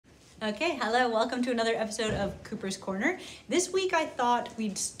Okay, hello, welcome to another episode of Cooper's Corner. This week I thought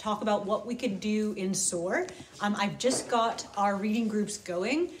we'd talk about what we could do in SOAR. I've just got our reading groups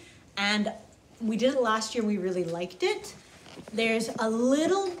going and we did it last year, we really liked it. There's a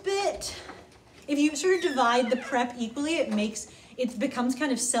little bit, if you sort of divide the prep equally, it becomes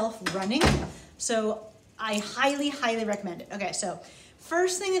kind of self-running. So I highly recommend it. Okay, so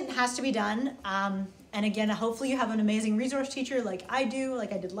first thing that has to be done, and again, hopefully you have an amazing resource teacher like I do,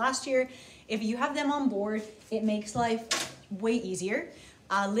 like I did last year. If you have them on board, it makes life way easier.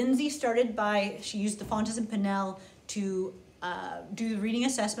 Lindsay she used the Fontes and Pinnell to do the reading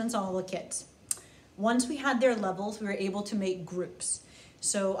assessments on all the kids. Once we had their levels, we were able to make groups.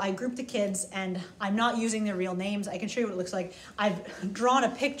 So I grouped the kids, and I'm not using their real names. I can show you what it looks like. I've drawn a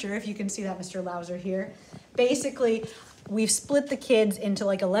picture, if you can see that, Mr. Lauser here. Basically, we've split the kids into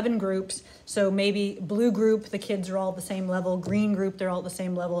like 11 groups. So maybe blue group, the kids are all the same level. Green group, they're all at the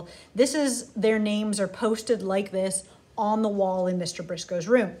same level. Their names are posted like this on the wall in Mr. Briscoe's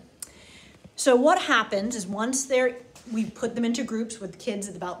room. So what happens is we put them into groups with kids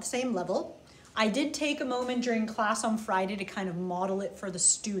at about the same level. I did take a moment during class on Friday to kind of model it for the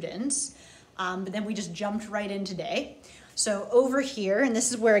students, but then we just jumped right in today. So over here, and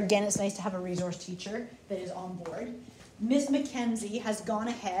this is where, again, it's nice to have a resource teacher that is on board. Miss Mackenzie has gone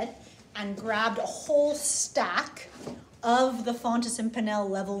ahead and grabbed a whole stack of the Fontes and Pinnell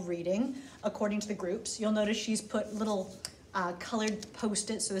level reading according to the groups. You'll notice she's put little colored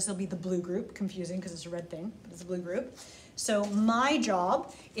post-its, so this will be the blue group. Confusing because it's a red thing, but it's a blue group. So my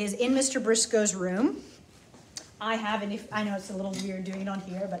job is in Mr. Briscoe's room. I know it's a little weird doing it on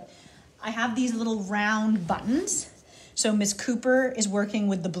here, but I have these little round buttons. So Miss Cooper is working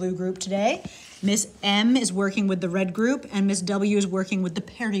with the blue group today. Miss M is working with the red group, and Miss W is working with the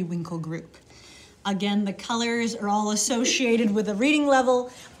periwinkle group. Again, the colors are all associated with the reading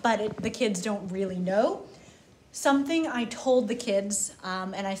level, but the kids don't really know. Something I told the kids,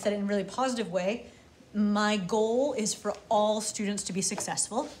 and I said it in a really positive way, my goal is for all students to be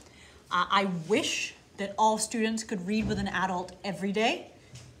successful. I wish that all students could read with an adult every day.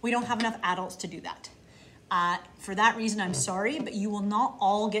 We don't have enough adults to do that. For that reason, I'm sorry, but you will not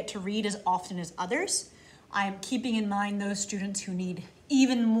all get to read as often as others. I am keeping in mind those students who need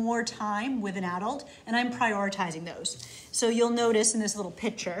even more time with an adult, and I'm prioritizing those. So you'll notice in this little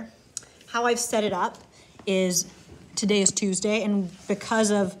picture, how I've set it up is today is Tuesday, and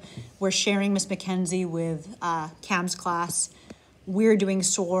because we're sharing Miss Mackenzie with Cam's class, we're doing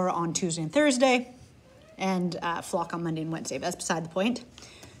SOAR on Tuesday and Thursday, and Flock on Monday and Wednesday, but that's beside the point.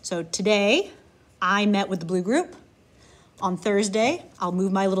 So today, I met with the blue group. On Thursday, I'll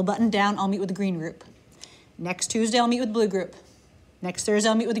move my little button down, I'll meet with the green group. Next Tuesday, I'll meet with the blue group. Next Thursday,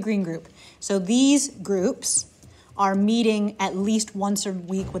 I'll meet with the green group. So these groups are meeting at least once a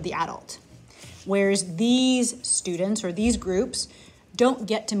week with the adult, whereas these students or these groups don't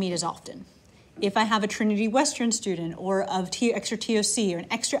get to meet as often. If I have a Trinity Western student or extra TOC or an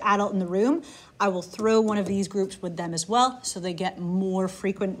extra adult in the room, I will throw one of these groups with them as well so they get more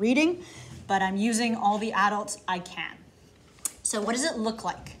frequent reading, but I'm using all the adults I can. So what does it look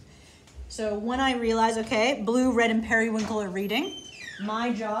like? So when I realize, okay, blue, red, and periwinkle are reading,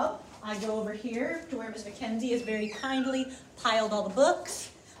 my job, I go over here to where Ms. Mackenzie has very kindly piled all the books.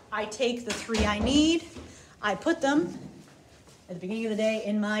 I take the 3 I need, I put them at the beginning of the day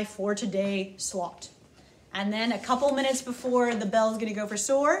in my for today slot. And then a couple minutes before the bell's gonna go for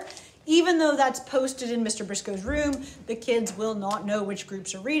SOAR, even though that's posted in Mr. Briscoe's room, the kids will not know which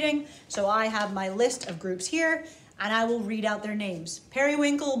groups are reading. So I have my list of groups here, and I will read out their names.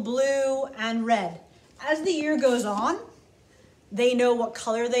 Periwinkle, blue, and red. As the year goes on, they know what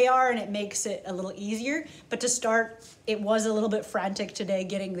color they are, and it makes it a little easier. But to start, it was a little bit frantic today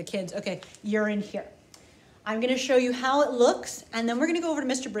getting the kids, okay, you're in here. I'm gonna show you how it looks, and then we're gonna go over to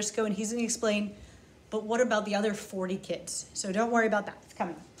Mr. Briscoe, and he's gonna explain, but what about the other 40 kids? So don't worry about that, it's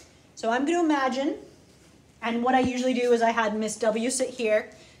coming. So I'm gonna imagine, and what I usually do is I had Miss W sit here,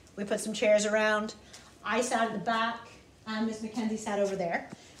 we put some chairs around, I sat at the back, and Miss Mackenzie sat over there.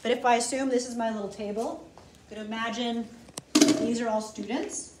 But if I assume this is my little table, I'm gonna imagine these are all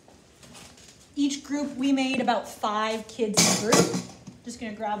students. Each group, we made about 5 kids in a group. Just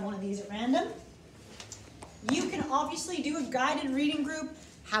gonna grab one of these at random. You can obviously do a guided reading group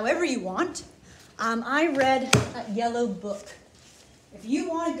however you want. I read a yellow book. If you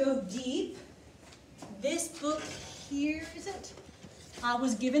want to go deep, this book here,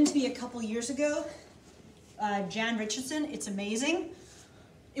 was given to me a couple years ago. Jan Richardson, it's amazing.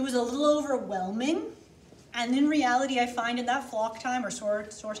 It was a little overwhelming. And in reality, I find in that flock time, or SOAR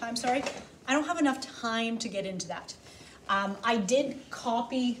time, sorry, I don't have enough time to get into that. I did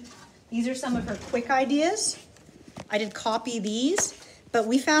copy These are some of her quick ideas. I did copy these, but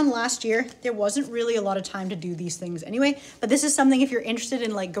we found last year there wasn't really a lot of time to do these things anyway. But this is something if you're interested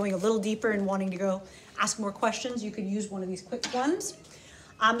in like going a little deeper and wanting to go ask more questions, you could use one of these quick ones.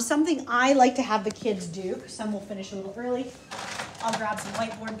 Something I like to have the kids do, because some will finish a little early. I'll grab some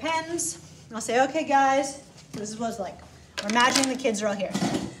whiteboard pens. And I'll say, okay guys, this is what it's like. We're imagining the kids are all here.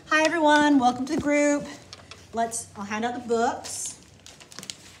 Hi everyone, welcome to the group. I'll hand out the books.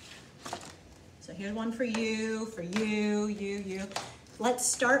 So here's one for you, you. Let's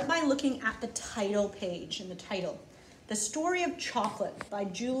start by looking at the title page and the title. The Story of Chocolate by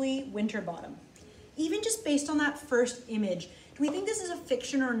Julie Winterbottom. Even just based on that first image, do we think this is a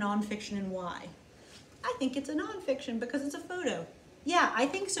fiction or a nonfiction and why? I think it's a nonfiction because it's a photo. Yeah, I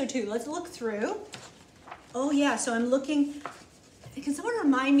think so too. Let's look through. Oh yeah, so I'm looking, can someone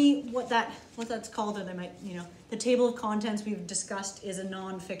remind me what that's called? Or they might, the table of contents we've discussed is a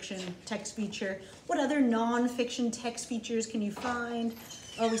nonfiction text feature. What other nonfiction text features can you find?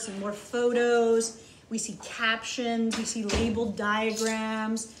 Oh, we see more photos, we see captions, we see labeled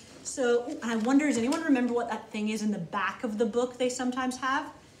diagrams. So I wonder, does anyone remember what that thing is in the back of the book they sometimes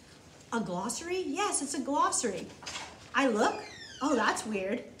have? A glossary? Yes, it's a glossary. I look, oh, that's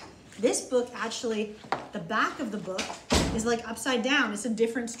weird. This book actually, the back of the book is like upside down. It's a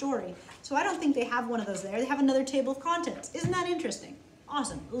different story. So I don't think they have one of those there. They have another table of contents. Isn't that interesting?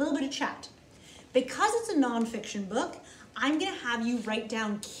 Awesome, a little bit of chat. Because it's a nonfiction book, I'm gonna have you write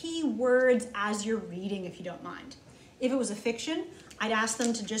down key words as you're reading if you don't mind. If it was a fiction, I'd ask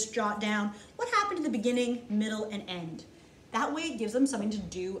them to just jot down what happened at the beginning, middle, and end. That way it gives them something to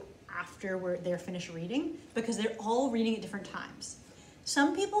do after they're finished reading because they're all reading at different times.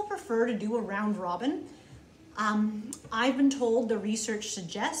 Some people prefer to do a round robin. I've been told the research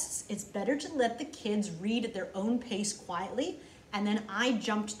suggests it's better to let the kids read at their own pace quietly, and then I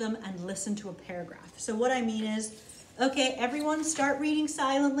jump to them and listen to a paragraph. So what I mean is, okay, everyone start reading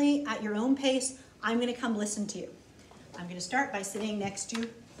silently at your own pace. I'm gonna come listen to you. I'm gonna start by sitting next to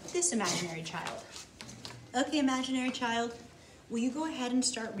this imaginary child. Okay, imaginary child, will you go ahead and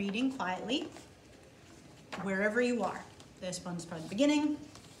start reading quietly wherever you are? This one's from the beginning.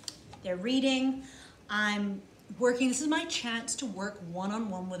 They're reading. I'm working, this is my chance to work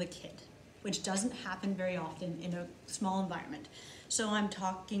one-on-one with a kid, which doesn't happen very often in a small environment. So I'm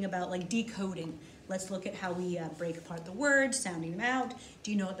talking about like decoding. Let's look at how we break apart the words, sounding them out.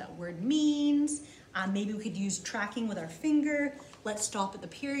 Do you know what that word means? Maybe we could use tracking with our finger. Let's stop at the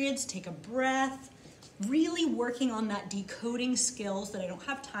periods, take a breath. Really working on that decoding skills that I don't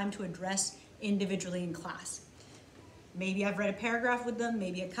have time to address individually in class. Maybe I've read a paragraph with them,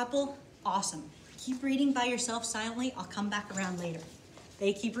 maybe a couple. Awesome. Keep reading by yourself silently. I'll come back around later.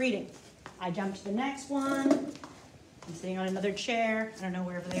 They keep reading. I jump to the next one. I'm sitting on another chair. I don't know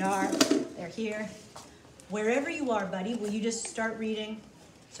wherever they are. They're here. Wherever you are, buddy, will you just start reading?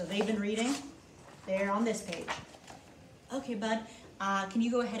 So they've been reading. They're on this page. Okay, bud. Can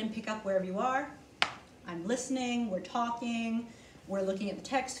you go ahead and pick up wherever you are? I'm listening. We're talking. We're looking at the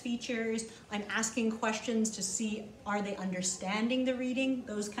text features. I'm asking questions to see, are they understanding the reading?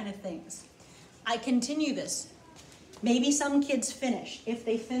 Those kind of things. I continue this. Maybe some kids finish. If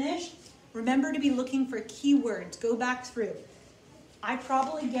they finish, remember to be looking for keywords. Go back through. I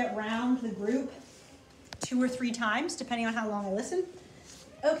probably get round the group 2 or 3 times, depending on how long I listen.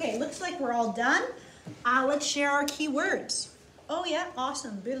 Okay, looks like we're all done. Let's share our keywords. Oh yeah,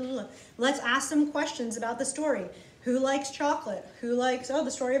 awesome. Let's ask some questions about the story. Who likes chocolate? Who likes, the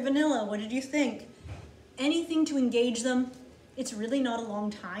story of vanilla. What did you think? Anything to engage them. It's really not a long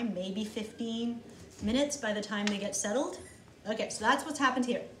time, maybe 15 minutes by the time they get settled. Okay, so that's what's happened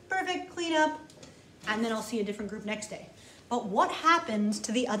here. Perfect, clean up, and then I'll see a different group next day. But what happens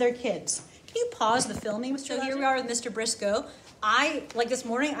to the other kids? Can you pause the filming, Mr. So here we are with Mr. Briscoe. Like this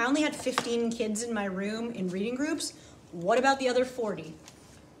morning, I only had 15 kids in my room in reading groups. What about the other 40?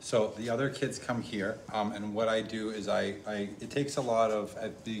 So the other kids come here, and what I do is it takes a lot of,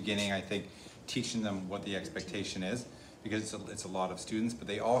 at the beginning, I think, teaching them what the expectation is, because it's a lot of students, but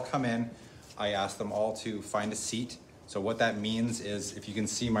they all come in. I ask them all to find a seat. So what that means is, if you can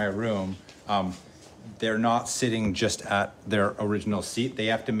see my room, they're not sitting just at their original seat. They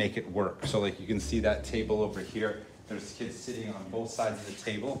have to make it work. So like you can see that table over here, there's kids sitting on both sides of the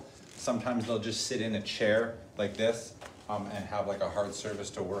table. Sometimes they'll just sit in a chair like this and have like a hard surface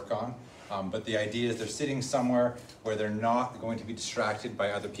to work on. But the idea is they're sitting somewhere where they're not going to be distracted by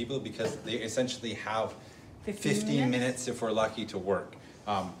other people, because they essentially have 15 minutes if we're lucky to work.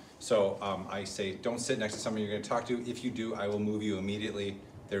 I say, don't sit next to someone you're going to talk to. If you do, I will move you immediately.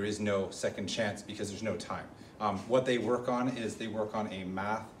 There is no second chance because there's no time. What they work on is they work on a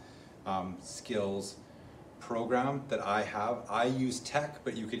math skills program that I have. I use tech,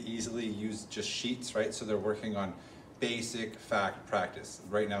 but you could easily use just sheets, right? So they're working on basic fact practice.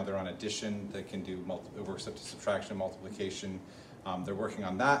 Right now they're on addition that can do it works up to subtraction, multiplication. They're working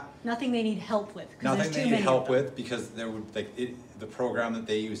on that. Nothing they need help with. Nothing they need help with, because there would the program that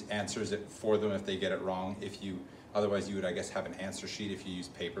they use answers it for them if they get it wrong. Otherwise you would, I guess, have an answer sheet if you use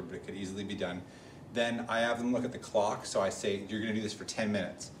paper, but it could easily be done. Then I have them look at the clock, so I say, you're gonna do this for 10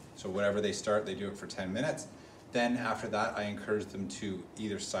 minutes. So whatever they start, they do it for 10 minutes. Then after that, I encourage them to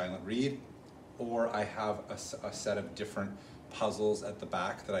either silent read, or I have a set of different puzzles at the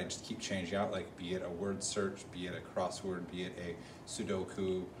back that I just keep changing out, like be it a word search, be it a crossword, be it a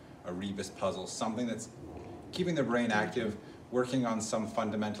Sudoku, a rebus puzzle, something that's keeping their brain active, working on some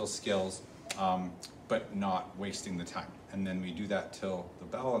fundamental skills, but not wasting the time. And then we do that till the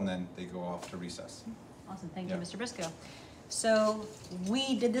bell, and then they go off to recess. Awesome, thank you, Mr. Briscoe. So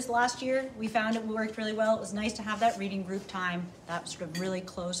we did this last year. We found it worked really well. It was nice to have that reading group time, that sort of really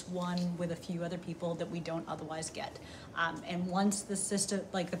close one with a few other people that we don't otherwise get. And once the system,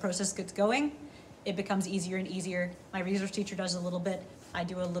 the process gets going, it becomes easier and easier. My resource teacher does a little bit, I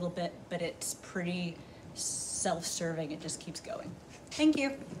do a little bit, but it's pretty self-serving. It just keeps going. Thank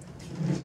you.